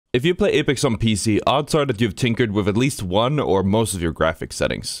If you play Apex on PC, odds are that you've tinkered with at least one or most of your graphics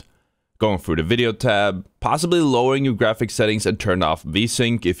settings. Going through the video tab, possibly lowering your graphics settings and turned off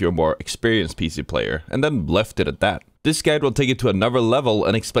VSync if you're a more experienced PC player, and then left it at that. This guide will take you to another level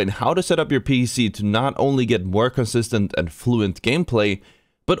and explain how to set up your PC to not only get more consistent and fluent gameplay,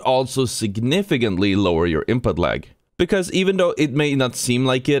 but also significantly lower your input lag. Because even though it may not seem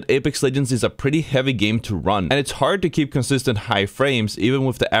like it, Apex Legends is a pretty heavy game to run, and it's hard to keep consistent high frames even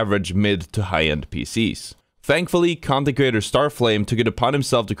with the average mid to high-end PCs. Thankfully, content creator Starflame took it upon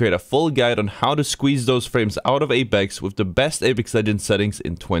himself to create a full guide on how to squeeze those frames out of Apex with the best Apex Legends settings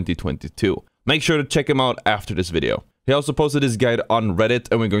in 2022. Make sure to check him out after this video. He also posted his guide on Reddit,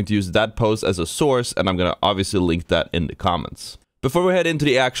 and we're going to use that post as a source, and I'm going to obviously link that in the comments. Before we head into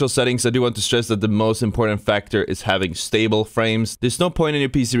the actual settings, I do want to stress that the most important factor is having stable frames. There's no point in your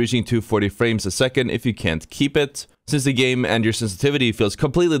PC reaching 240 frames a second if you can't keep it, since the game and your sensitivity feels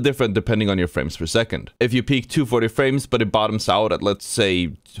completely different depending on your frames per second. If you peak 240 frames but it bottoms out at, let's say,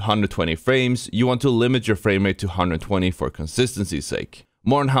 120 frames, you want to limit your frame rate to 120 for consistency's sake.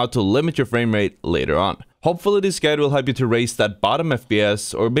 More on how to limit your frame rate later on. Hopefully this guide will help you to raise that bottom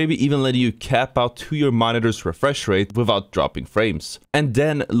FPS, or maybe even let you cap out to your monitor's refresh rate without dropping frames, and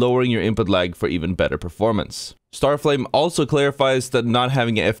then lowering your input lag for even better performance. Starflame also clarifies that not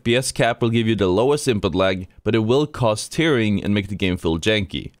having an FPS cap will give you the lowest input lag, but it will cause tearing and make the game feel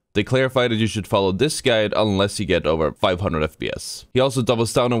janky. They clarify that you should follow this guide unless you get over 500 FPS. He also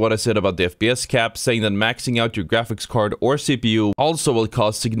doubles down on what I said about the FPS cap, saying that maxing out your graphics card or CPU also will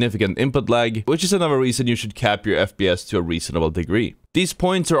cause significant input lag, which is another reason you should cap your FPS to a reasonable degree. These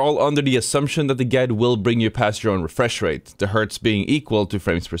points are all under the assumption that the guide will bring you past your own refresh rate, the hertz being equal to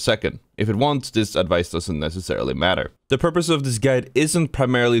frames per second. If it won't, this advice doesn't necessarily matter. The purpose of this guide isn't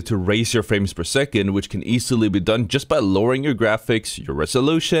primarily to raise your frames per second, which can easily be done just by lowering your graphics, your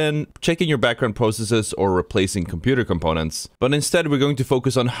resolution, checking your background processes, or replacing computer components. But instead, we're going to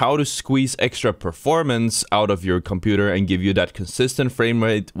focus on how to squeeze extra performance out of your computer and give you that consistent frame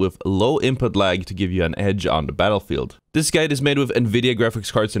rate with low input lag to give you an edge on the battlefield. This guide is made with NVIDIA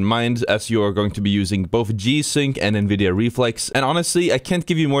graphics cards in mind, as you are going to be using both G-Sync and NVIDIA Reflex, and honestly, I can't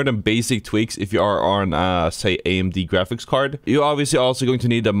give you more than basic tweaks if you are on, say, AMD graphics card. You're obviously also going to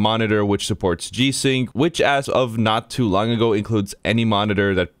need a monitor which supports G-Sync, which as of not too long ago includes any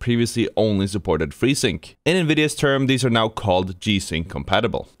monitor that previously only supported FreeSync. In NVIDIA's term, these are now called G-Sync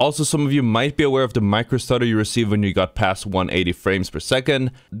compatible. Also, some of you might be aware of the micro stutter you received when you got past 180 frames per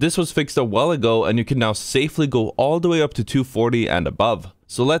second. This was fixed a while ago, and you can now safely go all the way up to 240 and above.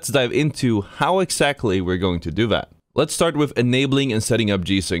 So let's dive into how exactly we're going to do that. Let's start with enabling and setting up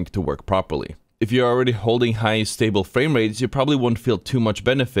G-Sync to work properly. If you're already holding high stable frame rates, you probably won't feel too much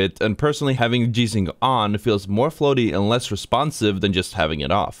benefit, and personally having G-Sync on feels more floaty and less responsive than just having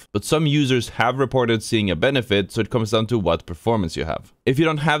it off. But some users have reported seeing a benefit, so it comes down to what performance you have. If you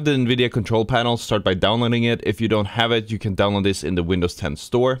don't have the NVIDIA control panel, start by downloading it. If you don't have it, you can download this in the Windows 10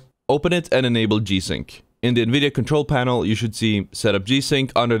 store. Open it and enable G-Sync. In the NVIDIA control panel, you should see Setup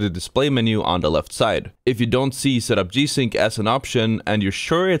G-Sync under the display menu on the left side. If you don't see Setup G-Sync as an option and you're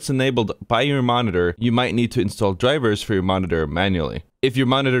sure it's enabled by your monitor, you might need to install drivers for your monitor manually. If your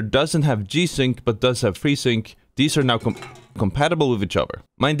monitor doesn't have G-Sync but does have FreeSync, these are now compatible with each other.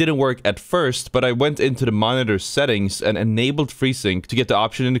 Mine didn't work at first, but I went into the monitor settings and enabled FreeSync to get the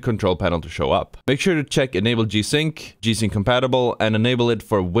option in the control panel to show up. Make sure to check Enable G-Sync, G-Sync compatible, and enable it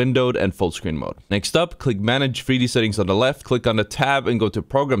for windowed and full screen mode. Next up, click Manage 3D Settings on the left, click on the tab and go to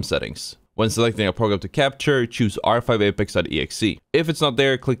Program Settings. When selecting a program to capture, choose r5apex.exe. If it's not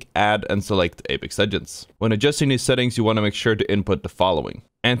there, click Add and select Apex Legends. When adjusting these settings, you want to make sure to input the following.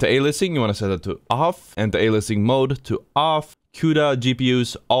 Anti-aliasing, you want to set it to off. Anti-aliasing mode to off. CUDA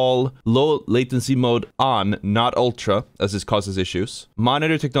GPUs all. Low latency mode on, not ultra, as this causes issues.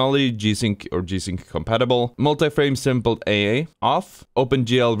 Monitor technology G-Sync or G-Sync compatible. Multi-frame simple AA off.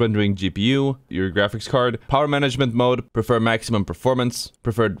 OpenGL rendering GPU, your graphics card. Power management mode, prefer maximum performance.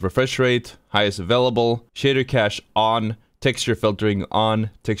 Preferred refresh rate, highest available. Shader cache on. Texture filtering on,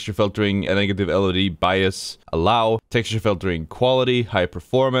 texture filtering and negative LOD bias allow, texture filtering quality, high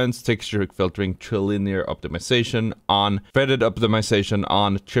performance, texture filtering trilinear optimization on, threaded optimization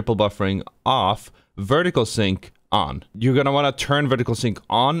on, triple buffering off, vertical sync on. You're gonna want to turn vertical sync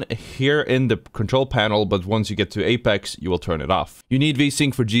on here in the control panel, but once you get to Apex, you will turn it off. You need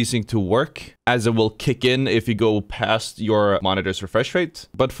VSync for G-Sync to work, as it will kick in if you go past your monitor's refresh rate.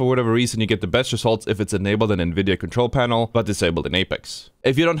 But for whatever reason, you get the best results if it's enabled in NVIDIA control panel, but disabled in Apex.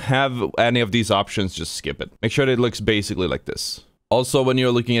 If you don't have any of these options, just skip it. Make sure that it looks basically like this. Also, when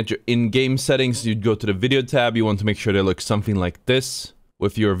you're looking at your in-game settings, you'd go to the video tab. You want to make sure they look something like this,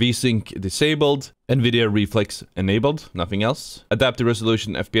 with your VSync disabled, NVIDIA Reflex enabled, nothing else. Adaptive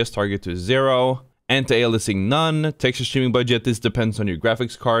resolution FPS target to 0. Anti-aliasing none. Texture streaming budget, this depends on your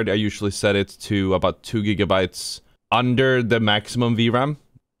graphics card. I usually set it to about 2 GB under the maximum VRAM.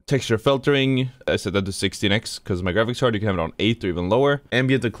 Texture filtering, I set that to 16x because my graphics card, you can have it on 8 or even lower.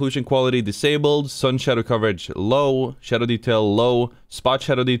 Ambient occlusion quality disabled. Sun shadow coverage low. Shadow detail low. Spot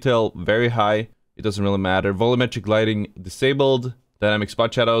shadow detail very high. It doesn't really matter. Volumetric lighting disabled. Dynamic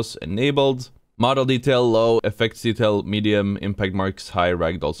spot shadows enabled. Model detail low, effects detail medium, impact marks high,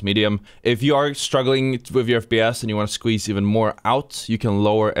 ragdolls medium. If you are struggling with your FPS and you want to squeeze even more out, you can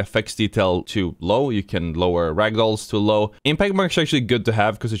lower effects detail to low. You can lower ragdolls to low. Impact marks are actually good to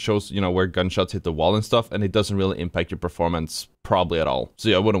have because it shows, you know, where gunshots hit the wall and stuff, and it doesn't really impact your performance probably at all. So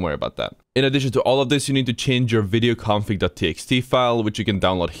yeah, I wouldn't worry about that. In addition to all of this, you need to change your videoconfig.txt file, which you can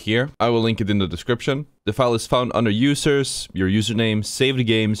download here. I will link it in the description. The file is found under users, your username, saved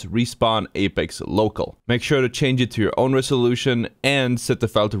games, respawn, Apex, local. Make sure to change it to your own resolution and set the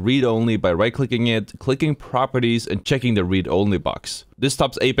file to read-only by right-clicking it, clicking properties, and checking the read-only box. This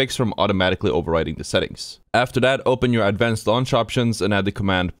stops Apex from automatically overriding the settings. After that, open your advanced launch options and add the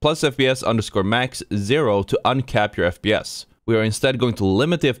command +FPS_max 0 to uncap your FPS. We are instead going to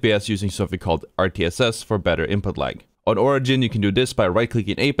limit the FPS using something called RTSS for better input lag. On Origin, you can do this by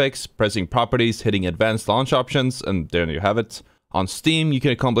right-clicking Apex, pressing Properties, hitting Advanced Launch Options, and there you have it. On Steam, you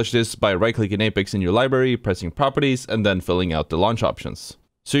can accomplish this by right-clicking Apex in your library, pressing Properties, and then filling out the launch options.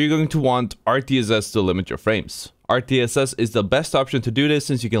 So you're going to want RTSS to limit your frames. RTSS is the best option to do this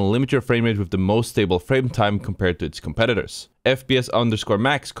since you can limit your frame rate with the most stable frame time compared to its competitors.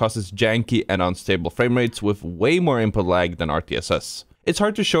 FPS_max causes janky and unstable frame rates with way more input lag than RTSS. It's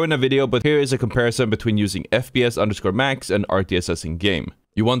hard to show in a video, but here is a comparison between using FPS_max and RTSS in game.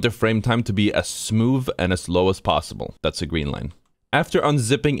 You want the frame time to be as smooth and as low as possible. That's the green line. After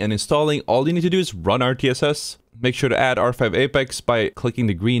unzipping and installing, all you need to do is run RTSS. Make sure to add R5 Apex by clicking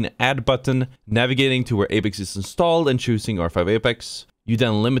the green Add button, navigating to where Apex is installed and choosing R5 Apex. You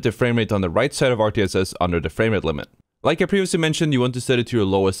then limit the frame rate on the right side of RTSS under the frame rate limit. Like I previously mentioned, you want to set it to your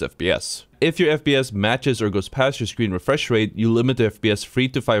lowest FPS. If your FPS matches or goes past your screen refresh rate, you limit the FPS 3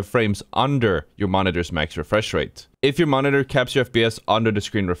 to 5 frames under your monitor's max refresh rate. If your monitor caps your FPS under the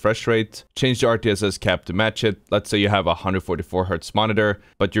screen refresh rate, change the RTSS cap to match it. Let's say you have a 144Hz monitor,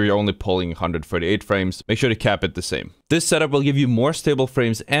 but you're only pulling 138 frames. Make sure to cap it the same. This setup will give you more stable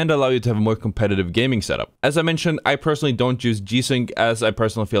frames and allow you to have a more competitive gaming setup. As I mentioned, I personally don't use G-Sync as I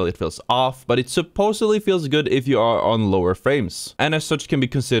personally feel it feels off, but it supposedly feels good if you are on lower frames, and as such can be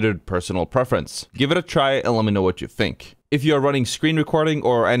considered personal preference. Give it a try and let me know what you think. If you are running screen recording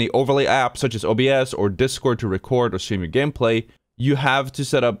or any overlay apps such as OBS or Discord to record or stream your gameplay, you have to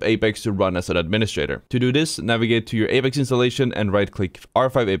set up Apex to run as an administrator. To do this, navigate to your Apex installation and right-click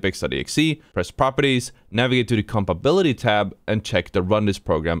r5apex.exe, press Properties, navigate to the Compatibility tab, and check to run this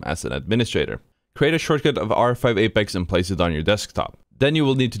program as an administrator. Create a shortcut of R5 Apex and place it on your desktop. Then you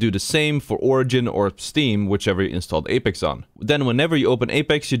will need to do the same for Origin or Steam, whichever you installed Apex on. Then whenever you open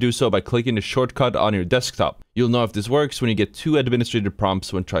Apex, you do so by clicking the shortcut on your desktop. You'll know if this works when you get 2 administrator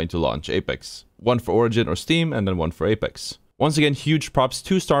prompts when trying to launch Apex. One for Origin or Steam, and then one for Apex. Once again, huge props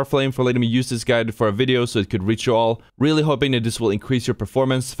to Starflame for letting me use this guide for a video so it could reach you all. Really hoping that this will increase your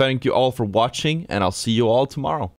performance. Thank you all for watching, and I'll see you all tomorrow.